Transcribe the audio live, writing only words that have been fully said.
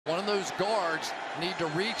One of those guards need to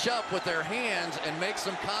reach up with their hands and make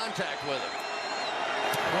some contact with him.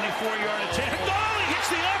 24-yard attempt. Oh, he hits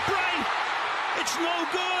the upright. It's no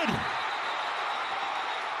good.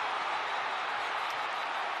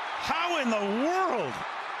 How in the world?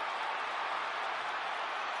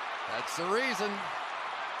 That's the reason.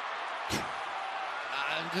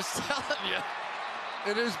 I'm just telling you,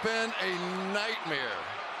 it has been a nightmare.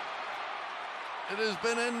 It has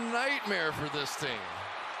been a nightmare for this team.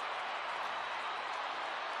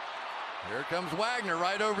 Here comes Wagner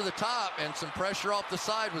right over the top and some pressure off the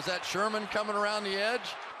side. Was that Sherman coming around the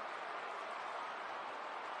edge?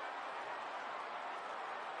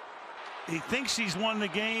 He thinks he's won the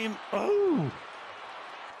game. Oh.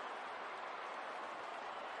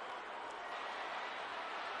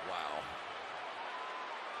 Wow.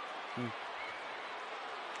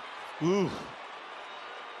 Ooh.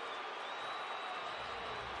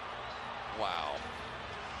 Wow.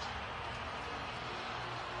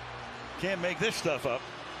 Can't make this stuff up.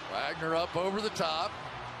 Wagner up over the top.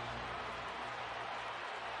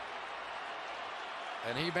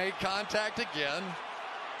 And he made contact again.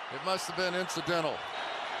 It must have been incidental.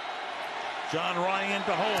 John Ryan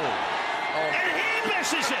to hold. Oh. And he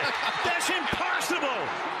misses it. That's impossible.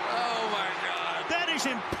 Oh, my God. That is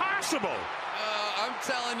impossible. I'm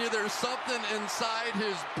telling you, there's something inside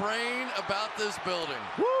his brain about this building.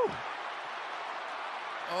 Woo.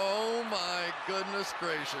 Oh, my goodness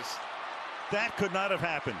gracious. That could not have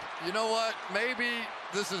happened. You know what? Maybe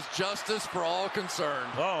this is justice for all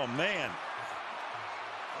concerned. Oh, man.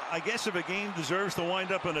 I guess if a game deserves to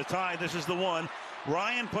wind up in a tie, this is the one.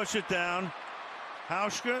 Ryan puts it down.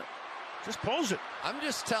 Hauschka just pulls it. I'm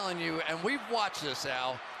just telling you, and we've watched this,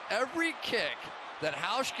 Al. Every kick that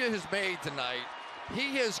Hauschka has made tonight,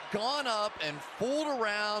 he has gone up and fooled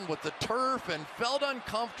around with the turf and felt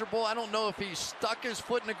uncomfortable. I don't know if he stuck his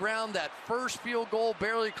foot in the ground. That first field goal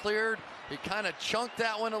barely cleared. He kind of chunked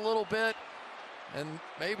that one a little bit. And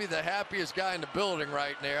maybe the happiest guy in the building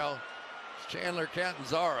right now is Chandler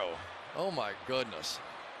Catanzaro. Oh, my goodness.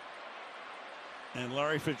 And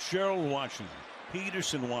Larry Fitzgerald watching.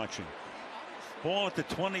 Peterson watching. Ball at the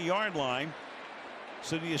 20-yard line.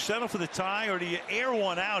 So do you settle for the tie or do you air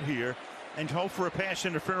one out here and hope for a pass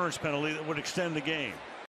interference penalty that would extend the game?